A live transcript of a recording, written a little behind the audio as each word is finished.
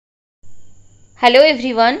Hello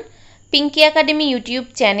everyone, Pinki academy YouTube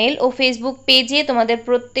channel ও Facebook পেজে তোমাদের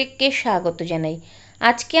প্রত্যেককে স্বাগত জানাই।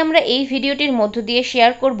 আজকে আমরা এই ভিডিওটির মধ্য দিয়ে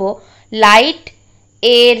শেয়ার করব লাইট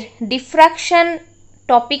এর ডিফ্রাকশন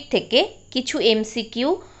টপিক থেকে কিছু এমসিকিউ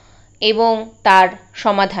এবং তার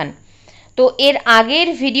সমাধান। তো এর আগের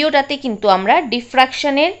ভিডিওটাতে কিন্তু আমরা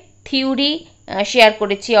ডিফ্রাকশনের থিওরি শেয়ার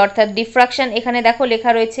করেছি, অর্থাৎ ডিফ্রাকশন এখানে দেখো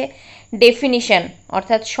লেখা রয়েছে ডেফিনিশন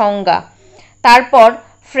অর্থাৎ সংজ্ঞা, তারপর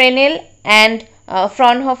Fresnel and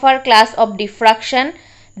Fraunhofer class of diffraction,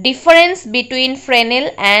 difference between Fresnel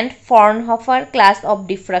and Fraunhofer class of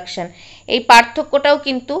diffraction। এই পার্থক্যটাও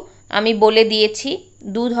কিন্তু আমি বলে দিয়েছি।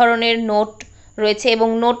 দু ধরনের নোট রয়েছে এবং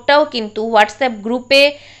নোটটাও কিন্তু হোয়াটসঅ্যাপ গ্রুপে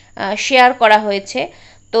শেয়ার করা হয়েছে।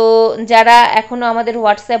 তো যারা এখনও আমাদের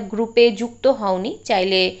হোয়াটসঅ্যাপ গ্রুপে যুক্ত হওনি,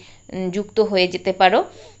 চাইলে যুক্ত হয়ে যেতে পারো।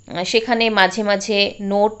 সেখানে মাঝে মাঝে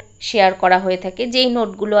নোট শেয়ার করা হয়ে থাকে, যেই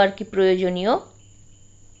নোটগুলো আর কি প্রয়োজনীয়।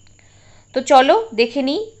 তো চলো দেখে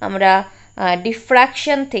নিই আমরা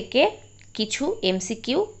ডিফ্রাকশন থেকে কিছু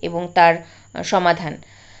এমসিকিউ এবং তার সমাধান।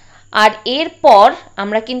 আর এরপর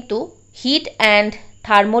আমরা কিন্তু হিট অ্যান্ড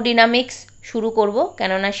থার্মোডিনামিক্স শুরু করব,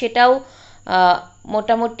 কেননা সেটাও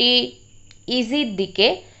মোটামুটি ইজির দিকে,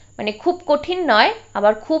 মানে খুব কঠিন নয়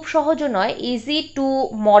আবার খুব সহজও নয়, ইজি টু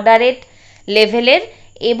মডারেট লেভেলের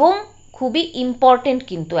এবং খুবই ইম্পর্টেন্ট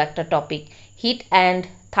কিন্তু একটা টপিক হিট অ্যান্ড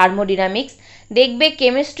থার্মোডিনামিক্স। দেখবে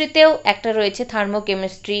কেমিস্ট্রিতেও একটা রয়েছে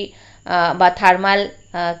থার্মোকেমিস্ট্রি বা থার্মাল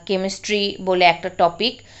কেমিস্ট্রি বলে একটা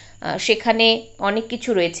টপিক, সেখানে অনেক কিছু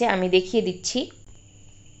রয়েছে, আমি দেখিয়ে দিচ্ছি।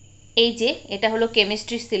 এই যে এটা হলো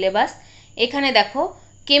কেমিস্ট্রির সিলেবাস, এখানে দেখো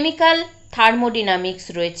কেমিক্যাল থার্মোডিনামিক্স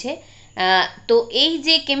রয়েছে। তো এই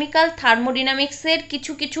যে কেমিক্যাল থার্মোডিনামিক্সের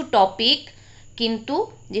কিছু কিছু টপিক কিন্তু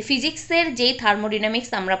যে ফিজিক্সের যেই থার্মোডিনামিক্স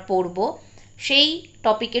আমরা পড়ব সেই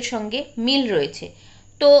টপিকের সঙ্গে মিল রয়েছে।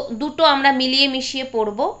 তো দুটো আমরা মিলিয়ে মিশিয়ে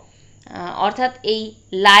পড়ব, অর্থাৎ এই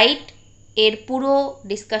লাইট এর পুরো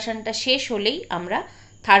ডিসকাশনটা শেষ হলেই আমরা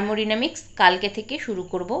থার্মোডিনামিক্স কালকে থেকে শুরু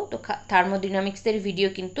করব। তো থার্মোডিনামিক্সের ভিডিও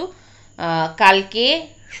কিন্তু কালকে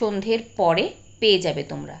সন্ধ্যের পরে পেয়ে যাবে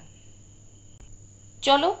তোমরা।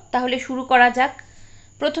 চলো তাহলে শুরু করা যাক।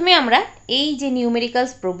 প্রথমে আমরা এই যে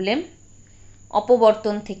নিউমেরিক্যালস প্রবলেম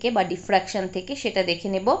অপবর্তন থেকে বা ডিফ্রাকশন থেকে সেটা দেখে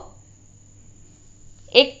নেব।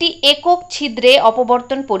 একটি একক ছিদ্রে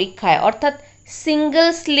অপবর্তন পরীক্ষায় অর্থাৎ সিঙ্গল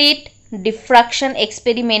স্লিট ডিফ্রাকশন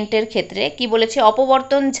এক্সপেরিমেন্টের ক্ষেত্রে কি বলেছে,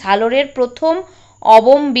 অপবর্তন ঝালরের প্রথম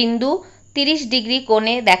অবম বিন্দু 30 ডিগ্রি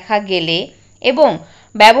কোণে দেখা গেলে এবং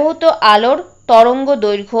ব্যবহৃত আলোর তরঙ্গ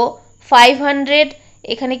দৈর্ঘ্য 500,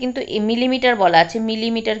 এখানে কিন্তু মিলিমিটার বলা আছে,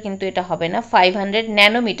 মিলিমিটার কিন্তু এটা হবে না, 500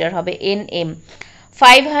 ন্যানোমিটার হবে, NM।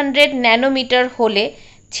 500 ন্যানোমিটার হলে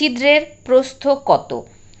ছিদ্রের প্রস্থ কত?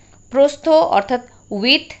 প্রস্থ অর্থাৎ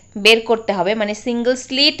উইথ বের করতে হবে, মানে সিঙ্গল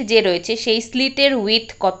স্লিট যে রয়েছে সেই স্লিটের উইথ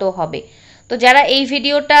কত হবে। তো যারা এই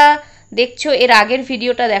ভিডিওটা দেখছো, এর আগের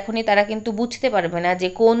ভিডিওটা দেখোনি, তারা কিন্তু বুঝতে পারবে না যে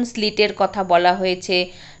কোন স্লিটের কথা বলা হয়েছে,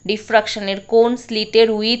 ডিফ্রাকশনের কোন স্লিটের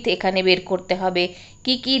উইথ এখানে বের করতে হবে,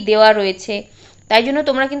 কি কি দেওয়া রয়েছে। তাই জন্য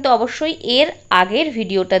তোমরা কিন্তু অবশ্যই এর আগের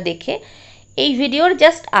ভিডিওটা দেখে, এই ভিডিওর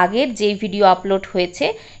জাস্ট আগের যে ভিডিও আপলোড হয়েছে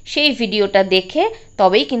সেই ভিডিওটা দেখে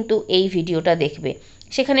তবেই কিন্তু এই ভিডিওটা দেখবে।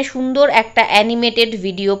 সেখানে সুন্দর একটা অ্যানিমেটেড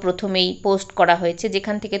ভিডিও প্রথমেই পোস্ট করা হয়েছে,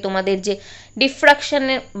 যেখান থেকে তোমাদের যে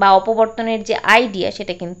ডিফ্রাকশনের বা অপবর্তনের যে আইডিয়া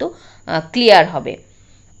সেটা কিন্তু ক্লিয়ার হবে।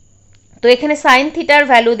 তো এখানে সাইন থিটার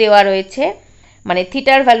ভ্যালু দেওয়া রয়েছে, মানে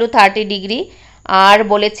থিটার ভ্যালু 30 ডিগ্রি, আর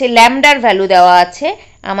বলেছে ল্যামডার ভ্যালু দেওয়া আছে,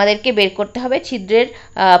 আমাদেরকে বের করতে হবে ছিদ্রের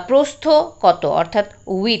প্রস্থ কত অর্থাৎ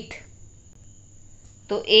উইথ।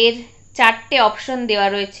 তো এর 4টে অপশন দেওয়া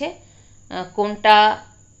রয়েছে, কোনটা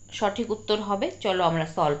সঠিক উত্তর হবে চলো আমরা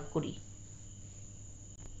সলভ করি।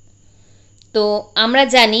 তো আমরা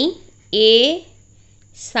জানি a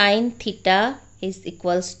sin theta is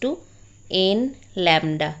equals to n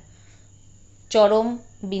lambda চরম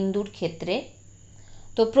বিন্দুর ক্ষেত্রে।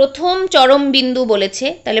 তো প্রথম চরম বিন্দু বলেছে,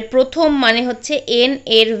 তাহলে প্রথম মানে হচ্ছে n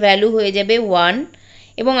এর ভ্যালু হয়ে যাবে 1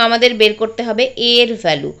 এবং আমাদের বের করতে হবে a এর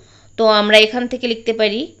ভ্যালু। তো আমরা এখান থেকে লিখতে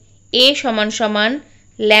পারি a সমান সমান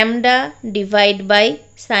lambda divide by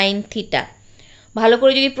sine theta. ভালো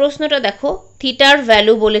করে যদি প্রশ্নটা দেখো, থিটার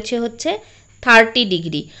ভ্যালু বলেছে হচ্ছে 30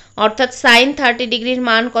 ডিগ্রি, অর্থাৎ সাইন 30 ডিগ্রির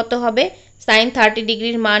মান কত হবে? সাইন 30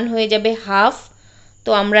 ডিগ্রির মান হয়ে যাবে হাফ। তো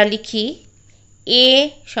আমরা লিখি a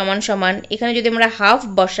সমান সমান, এখানে যদি আমরা হাফ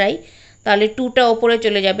বসাই তাহলে 2টা ওপরে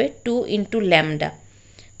চলে যাবে, 2 ইন্টু ল্যামডা।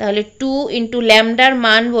 তাহলে 2 ইন্টু ল্যামডার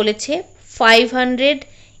মান বলেছে 500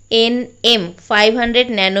 NM, 500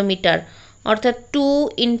 ন্যানোমিটার, অর্থাৎ 2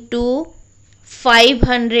 ইন্টু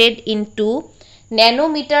 500 ইন্টু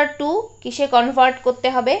ন্যানোমিটার টু কিসে কনভার্ট করতে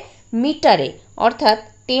হবে? মিটারে, অর্থাৎ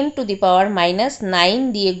 10⁻⁹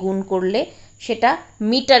 দিয়ে গুণ করলে সেটা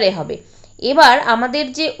মিটারে হবে। এবার আমাদের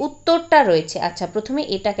যে উত্তরটা রয়েছে, আচ্ছা প্রথমে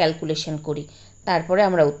এটা ক্যালকুলেশন করি, তারপরে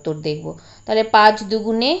আমরা উত্তর দেখব। তাহলে 5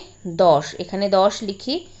 দুগুণে 10, এখানে 10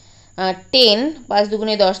 লিখি, 10, 5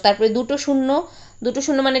 দুগুণে 10, তারপরে দুটো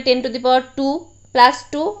শূন্য মানে 10 to the power 2 plus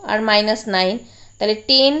 2 R minus 9, তাহলে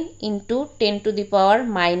 10 into 10 to the power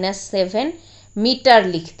minus 7 metre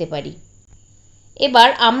লিখতে পারি। এবার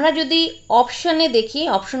আমরা যদি অপশানে দেখি,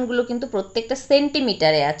 অপশনগুলো কিন্তু প্রত্যেকটা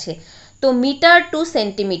সেন্টিমিটারে আছে। তো মিটার টু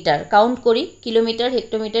সেন্টিমিটার কাউন্ট করি, kilometre,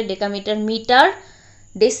 hectometre, decametre, metre,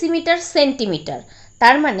 decimetre, centimetre.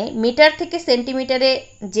 তার মানে মিটার থেকে সেন্টিমিটারে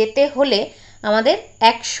যেতে হলে আমাদের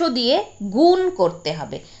 100 দিয়ে গুণ করতে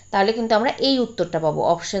হবে, তাহলে কিন্তু আমরা এই উত্তরটা পাবো,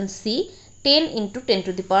 option C, 10 into 10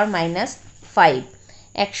 to the power minus 5।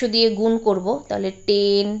 100 দিয়ে গুণ করব, তাহলে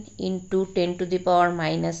 10 into 10 to the power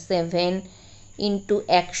minus 7 into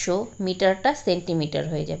 100, মিটারটা সেন্টিমিটার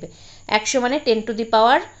হয়ে যাবে। 100 মানে 10 টু দি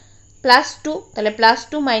পাওয়ার প্লাস 2, তাহলে প্লাস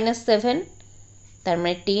 2 মাইনাস 7, তার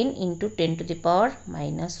মানে 10 into 10 to the power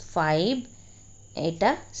minus 5, এটা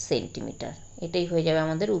সেন্টিমিটার। এটাই হয়ে যাবে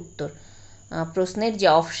আমাদের উত্তর। প্রশ্নের যে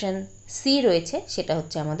অপশান সি রয়েছে সেটা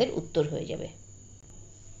হচ্ছে আমাদের উত্তর হয়ে যাবে।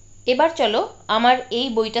 এবার চলো আমার এই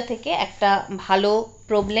বইটা থেকে একটা ভালো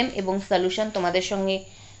প্রবলেম এবং সলিউশন তোমাদের সঙ্গে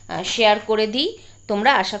শেয়ার করে দিই।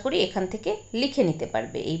 তোমরা আশা করি এখান থেকে লিখে নিতে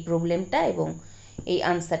পারবে এই প্রবলেমটা এবং এই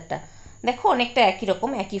আনসারটা। দেখো অনেকটা একই রকম,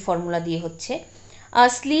 একই ফর্মুলা দিয়ে হচ্ছে। A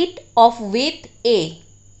slit of width A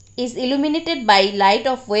is illuminated by light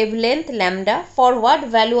of wavelength lambda. For what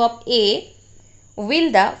value of A will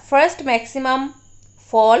the first maximum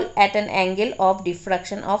fall at an angle of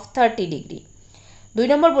diffraction of 30 degree? 2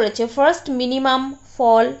 নম্বর বলেছে first minimum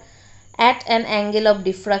fall at an angle of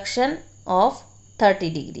diffraction of 30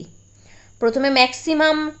 degree. প্রথমে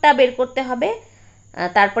ম্যাক্সিমামটা বের করতে হবে,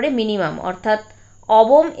 তারপরে minimum, অর্থাৎ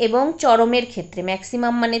অবম এবং চরমের ক্ষেত্রে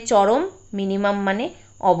maximum মানে চরম, মিনিমাম মানে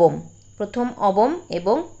অবম। প্রথম অবম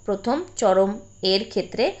এবং প্রথম চরম এর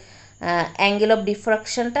ক্ষেত্রে অ্যাঙ্গেল অফ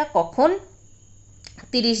ডিফ্রাকশনটা কখন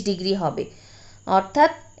 30 ডিগ্রি হবে,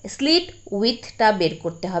 অর্থাৎ স্লিট উইথটা বের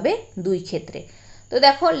করতে হবে দুই ক্ষেত্রে। তো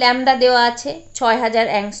দেখো ল্যামডা দেওয়া আছে 6000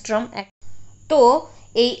 অ্যাংস্ট্রম। তো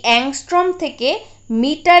এই অ্যাংস্ট্রম থেকে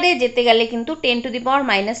মিটারে যেতে গেলে কিন্তু 10 টু দি পাওয়ার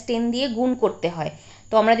মাইনাস 10 দিয়ে গুণ করতে হয়।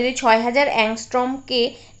 তো আমরা যদি 6000 অ্যাংস্ট্রমকে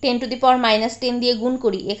 10 টু দি পাওয়ার মাইনাস 10 দিয়ে গুণ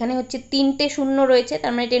করি, এখানে হচ্ছে 3টে শূন্য রয়েছে,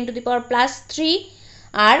 তার মানে 10 to the power plus 3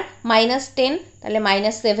 R minus 10, তাহলে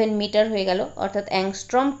মাইনাস 7 মিটার হয়ে গেল। অর্থাৎ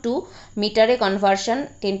অ্যাংস্ট্রম টু মিটারে conversion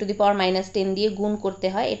 10 to the power minus 10 দিয়ে গুণ করতে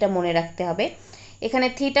হয়, এটা মনে রাখতে হবে। এখানে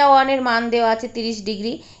থিটা 1 এর মান দেওয়া আছে 30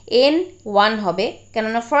 ডিগ্রি, এন 1 হবে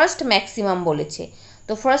কেননা ফার্স্ট ম্যাক্সিমাম বলেছে।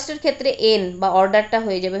 তো ফার্স্টের ক্ষেত্রে এন বা অর্ডারটা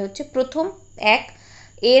হয়ে যাবে হচ্ছে প্রথম এক,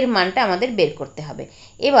 এর মানটা আমাদের বের করতে হবে।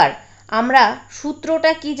 এবার আমরা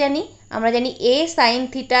সূত্রটা কি জানি, আমরা জানি এ sine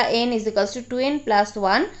theta N is equals two 2n plus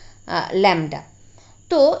 1 lambda.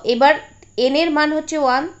 তো এবার এন এর মান হচ্ছে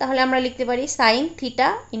 1, তাহলে আমরা লিখতে পারি সাইন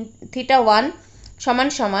থিটা 1 সমান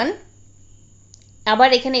সমান, আবার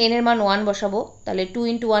এখানে এন এর মান 1 বসাবো, তাহলে 2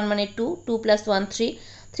 ইন্টু 1 মানে 2, 2 plus 1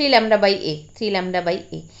 3 lambda by A, 3 lambda by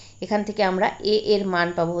এ। এখান থেকে আমরা এ এর মান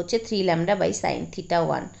পাবো হচ্ছে 3 ল্যামডা বাই সাইন থিটা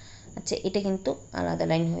 1। আচ্ছা এটা কিন্তু আলাদা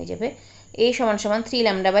লাইন হয়ে যাবে, এ সমান সমান 3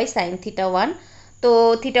 ল্যামডা বাই সাইন থিটা 1। তো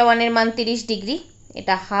থিটা 1 এর মান 30 ডিগ্রি,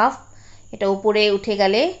 এটা হাফ, এটা উপরে উঠে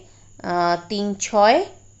গেলে 3 6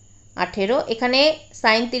 18, এখানে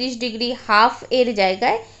সাইন 30 ডিগ্রি হাফ এর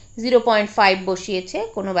জায়গায় 0.5 বসিয়েছে,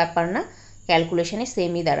 কোনো ব্যাপার না, ক্যালকুলেশনে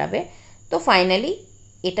সেমই দাঁড়াবে। তো ফাইনালি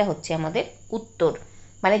এটা হচ্ছে আমাদের উত্তর।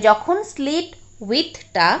 মানে যখন slit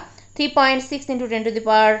উইথটা 3.6 into 10 to the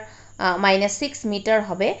power minus 6 metre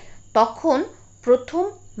হবে, তখন প্রথম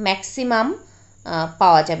ম্যাক্সিমাম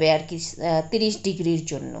পাওয়া যাবে আর কি 30 ডিগ্রির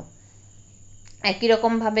জন্য। একই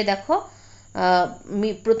রকমভাবে দেখো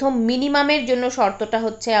প্রথম মিনিমামের জন্য শর্তটা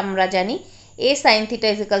হচ্ছে আমরা জানি এ sine theta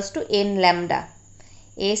is equals two N lambda,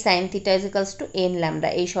 A sine theta is equals two N lambda,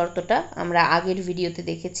 এই শর্তটা আমরা আগের ভিডিওতে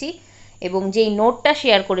দেখেছি এবং যেই নোটটা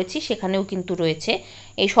শেয়ার করেছি সেখানেও কিন্তু রয়েছে।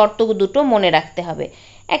 এই শর্ত দুটো মনে রাখতে হবে।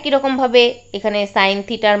 একই রকমভাবে এখানে সাইন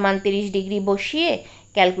থিটার মান 30 ডিগ্রি বসিয়ে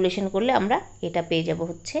ক্যালকুলেশন করলে আমরা এটা পেয়ে যাব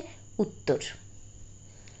হচ্ছে উত্তর।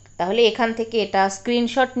 তাহলে এখান থেকে এটা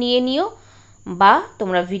স্ক্রিনশট নিয়ে নিও বা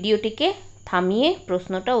তোমরা ভিডিওটিকে থামিয়ে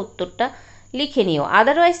প্রশ্নটা উত্তরটা লিখে নিও,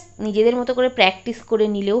 আদারওয়াইজ নিজেদের মতো করে প্র্যাকটিস করে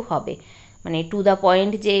নিলেও হবে। মানে টু দ্য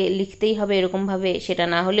পয়েন্ট যে লিখতেই হবে এরকমভাবে সেটা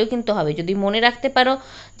না হলেও কিন্তু হবে, যদি মনে রাখতে পারো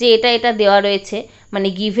যে এটা এটা দেওয়া রয়েছে, মানে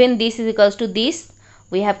given this is equals to this,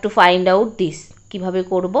 we have to find out this, কীভাবে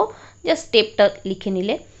করব জাস্ট স্টেপটা লিখে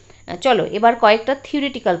নিলে। চলো এবার কয়েকটা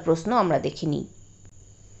থিওরিটিক্যাল প্রশ্ন আমরা দেখে নিই।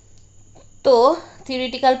 তো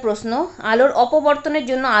থিওরিটিক্যাল প্রশ্ন, আলোর অপবর্তনের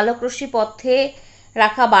জন্য আলোকরশ্মি পথে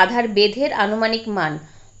রাখা বাধার বেধের আনুমানিক মান।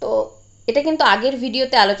 তো এটা কিন্তু আগের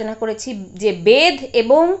ভিডিওতে আলোচনা করেছি যে বেধ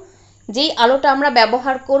এবং যেই আলোটা আমরা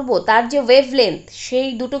ব্যবহার করব তার যে ওয়েভলেন্থ সেই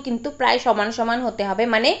দুটো কিন্তু প্রায় সমান সমান হতে হবে,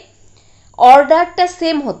 মানে অর্ডারটা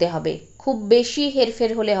সেম হতে হবে, খুব বেশি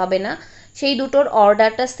হেরফের হলে হবে না, সেই দুটোর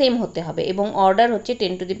অর্ডারটা সেম হতে হবে এবং অর্ডার হচ্ছে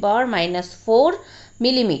 10⁻⁻4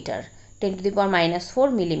 মিলিমিটার, 10⁻⁻4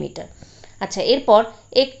 মিলিমিটার। আচ্ছা, এরপর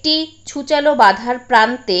একটি ছুচালো বাধার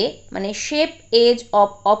প্রান্তে মানে শেপ এজ অফ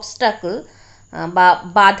অবস্টাকল বা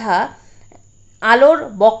বাধা আলোর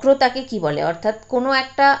বক্রতাকে কি বলে? অর্থাৎ কোনো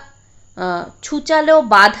একটা ছুচালো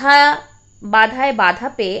বাধায় বাধা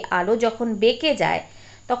পেয়ে আলো যখন বেঁকে যায়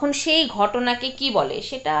তখন সেই ঘটনাকে কি বলে?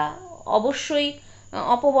 সেটা অবশ্যই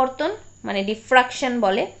অপবর্তন মানে ডিফ্রাকশন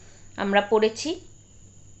বলে, আমরা পড়েছি,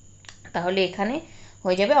 তাহলে এখানে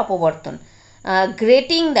হয়ে যাবে অপবর্তন।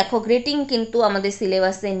 গ্রেটিং, দেখো গ্রেটিং কিন্তু আমাদের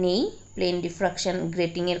সিলেবাসে নেই, প্লেন ডিফ্রাকশন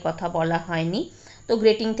গ্রেটিংয়ের কথা বলা হয়নি, তো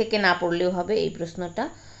গ্রেটিং থেকে না পড়লেও হবে এই প্রশ্নটা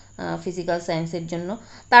ফিজিক্যাল সায়েন্সের জন্য।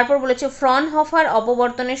 তারপর বলেছে ফ্রনহফার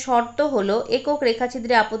অপবর্তনের শর্ত হলো একক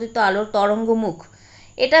রেখাছিদ্রে আপতিত আলোর তরঙ্গমুখ।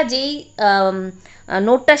 এটা যেই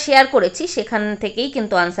নোটটা শেয়ার করেছি সেখান থেকেই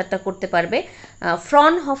কিন্তু আনসারটা করতে পারবে।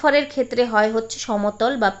 ফ্রনহফারের ক্ষেত্রে হয় হচ্ছে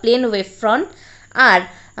সমতল বা প্লেন ওয়েভ ফ্রন্ট, আর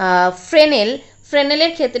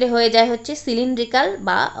ফ্রেনেলের ক্ষেত্রে হয়ে যায় হচ্ছে সিলিন্ড্রিক্যাল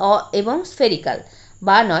বা এবং স্ফেরিক্যাল,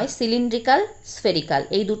 বা নয় সিলিন্ড্রিক্যাল স্ফেরিক্যাল,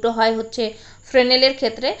 এই দুটো হয় হচ্ছে ফ্রেনেলের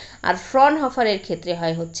ক্ষেত্রে, আর ফ্রনহফারের ক্ষেত্রে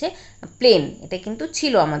হয় হচ্ছে প্লেন। এটা কিন্তু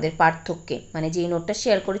ছিল আমাদের পার্থক্যে, মানে যেই নোটটা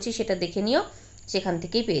শেয়ার করেছি সেটা দেখে নিও, সেখান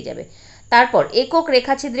থেকেই পেয়ে যাবে। তারপর একক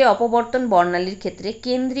রেখাছিদ্রে অপবর্তন বর্ণালীর ক্ষেত্রে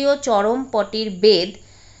কেন্দ্রীয় চরমপটির বেধ,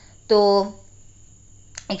 তো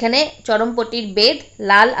এখানে চরমপটির বেধ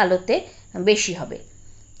লাল আলোতে বেশি হবে,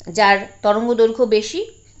 যার তরঙ্গ দৈর্ঘ্য বেশি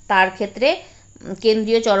তার ক্ষেত্রে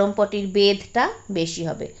কেন্দ্রীয় চরমপটির বেধটা বেশি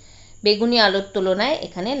হবে। বেগুনি আলোর তুলনায়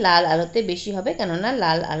এখানে লাল আলোতে বেশি হবে, কেননা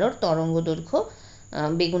লাল আলোর তরঙ্গ দৈর্ঘ্য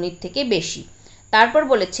বেগুনির থেকে বেশি। তারপর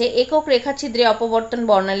বলেছে একক রেখাছিদ্রে অপবর্তন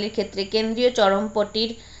বর্ণালীর ক্ষেত্রে কেন্দ্রীয়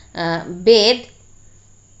চরমপটির বেধ,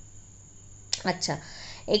 আচ্ছা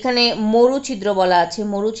এখানে মরু ছিদ্র বলা আছে,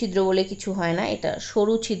 মরু ছিদ্র বলে কিছু হয় না, এটা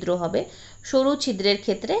সরু ছিদ্র হবে, সরু ছিদ্রের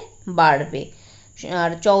ক্ষেত্রে বাড়বে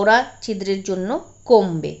আর চওড়া ছিদ্রের জন্য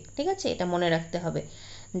কমবে, ঠিক আছে, এটা মনে রাখতে হবে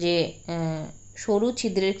যে সরু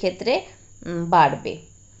ছিদ্রের ক্ষেত্রে বাড়বে।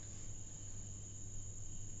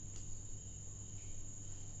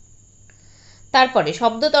 তারপরে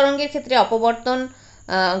শব্দ তরঙ্গের ক্ষেত্রে অপবর্তন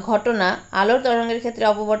ঘটনা আলোর তরঙ্গের ক্ষেত্রে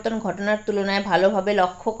অপবর্তন ঘটনার তুলনায় ভালোভাবে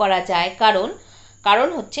লক্ষ্য করা যায়, কারণ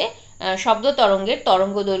হচ্ছে শব্দ তরঙ্গের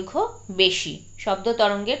তরঙ্গ দৈর্ঘ্য বেশি, শব্দ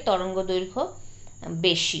তরঙ্গের তরঙ্গ দৈর্ঘ্য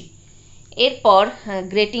বেশি। এরপর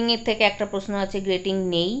গ্রেটিংয়ের থেকে একটা প্রশ্ন আছে, গ্রেটিং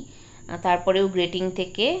নেই, তারপরেও গ্রেটিং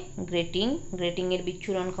থেকে গ্রেটিংয়ের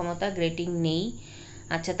বিচ্ছুরণ ক্ষমতা, গ্রেটিং নেই।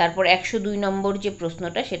 আচ্ছা, তারপর 102 নম্বর যে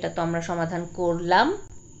প্রশ্নটা সেটা তো আমরা সমাধান করলাম।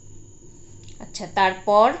 আচ্ছা,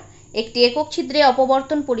 তারপর একটি একক ছিদ্রে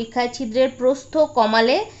অপবর্তন পরীক্ষায় ছিদ্রের প্রস্থ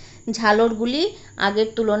কমালে ঝালরগুলি আগের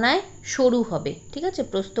তুলনায় সরু হবে, ঠিক আছে,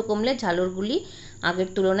 প্রস্থ কমলে ঝালরগুলি আগের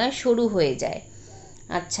তুলনায় সরু হয়ে যায়।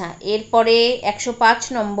 আচ্ছা, এরপরে 105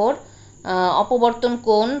 নম্বর অপবর্তন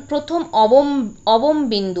কোণ প্রথম অবম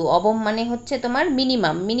বিন্দু, অবম মানে হচ্ছে তোমার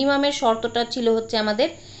মিনিমামের শর্তটা ছিল হচ্ছে আমাদের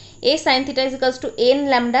a sin θ = n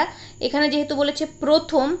ল্যামডা, এখানে যেহেতু বলেছে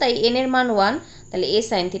প্রথম তাই n এর মান 1, তাহলে a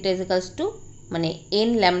sin θ = মানে n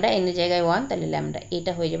ল্যামডা, n এর জায়গায় 1, তাহলে ল্যামডা,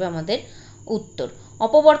 এটা হয়ে যাবে আমাদের উত্তর।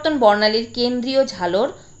 অপবর্তন বর্ণালীর কেন্দ্রীয় ঝালর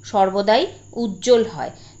সর্বদাই উজ্জ্বল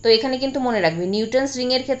হয়, তো এখানে কিন্তু মনে রাখবে নিউটনস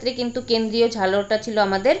রিংয়ের ক্ষেত্রে কিন্তু কেন্দ্রীয় ঝালরটা ছিল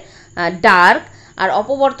আমাদের ডার্ক, আর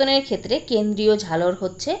অপবর্তনের ক্ষেত্রে কেন্দ্রীয় ঝালর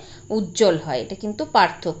হচ্ছে উজ্জ্বল হয়, এটা কিন্তু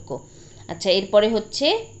পার্থক্য। আচ্ছা, এরপরে হচ্ছে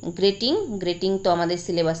গ্রেটিং তো আমাদের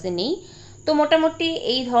সিলেবাসে নেই, তো মোটামুটি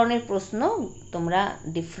এই ধরনের প্রশ্ন তোমরা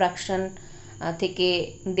ডিফ্রাকশন থেকে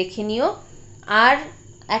দেখে নিও। আর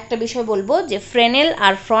একটা বিষয় বলবো যে ফ্রেনেল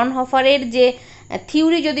আর ফ্রনহফারের যে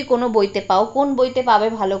থিওরি যদি কোনো বইতে পাও, কোন বইতে পাবে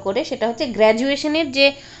ভালো করে, সেটা হচ্ছে গ্র্যাজুয়েশনের যে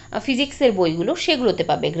ফিজিক্সের বইগুলো সেগুলোতে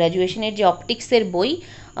পাবে। গ্র্যাজুয়েশনের যে অপটিক্সের বই,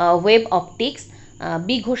 ওয়েব অপটিক্স,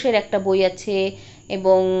 বি ঘোষের একটা বই আছে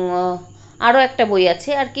এবং আরও একটা বই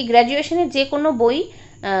আছে আর কি, গ্র্যাজুয়েশনের যে কোনো বই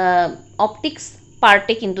অপটিক্স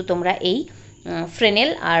পার্টে কিন্তু তোমরা এই ফ্রেনেল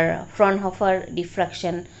আর ফ্রনহফার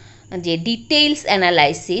ডিফ্রাকশন যে ডিটেইলস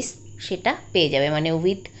অ্যানালাইসিস সেটা পেয়ে যাবে, মানে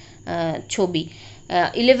উইথ ছবি।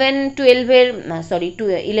 11-12-এর সরি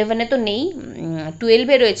 11-এ তো নেই,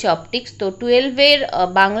 12-এ রয়েছে অপটিক্স, তো 12-এর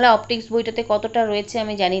বাংলা অপটিক্স বইটাতে কতটা রয়েছে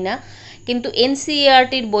আমি জানি না, কিন্তু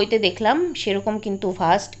এনসিইআরটির বইতে দেখলাম সেরকম কিন্তু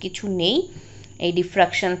ভাস্ট কিছু নেই এই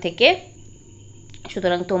ডিফ্রাকশন থেকে,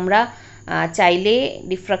 সুতরাং তোমরা চাইলে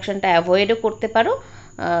ডিফ্রাকশনটা অ্যাভয়েডও করতে পারো,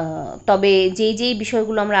 তবে যেই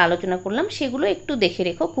বিষয়গুলো আমরা আলোচনা করলাম সেগুলো একটু দেখে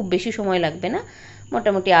রেখো, খুব বেশি সময় লাগবে না,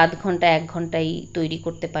 মোটামুটি আধ ঘন্টা 1 ঘন্টাই তৈরি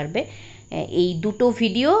করতে পারবে। এই দুটো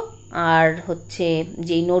ভিডিও আর হচ্ছে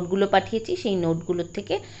যেই নোটগুলো পাঠিয়েছি সেই নোটগুলোর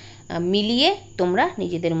থেকে মিলিয়ে তোমরা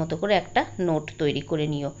নিজেদের মতো করে একটা নোট তৈরি করে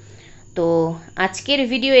নিও। তো আজকের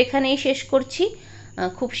ভিডিও এখানেই শেষ করছি,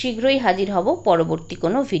 খুব শীঘ্রই হাজির হব পরবর্তী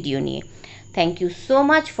কোনো ভিডিও নিয়ে। Thank you so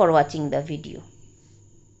much for watching the video.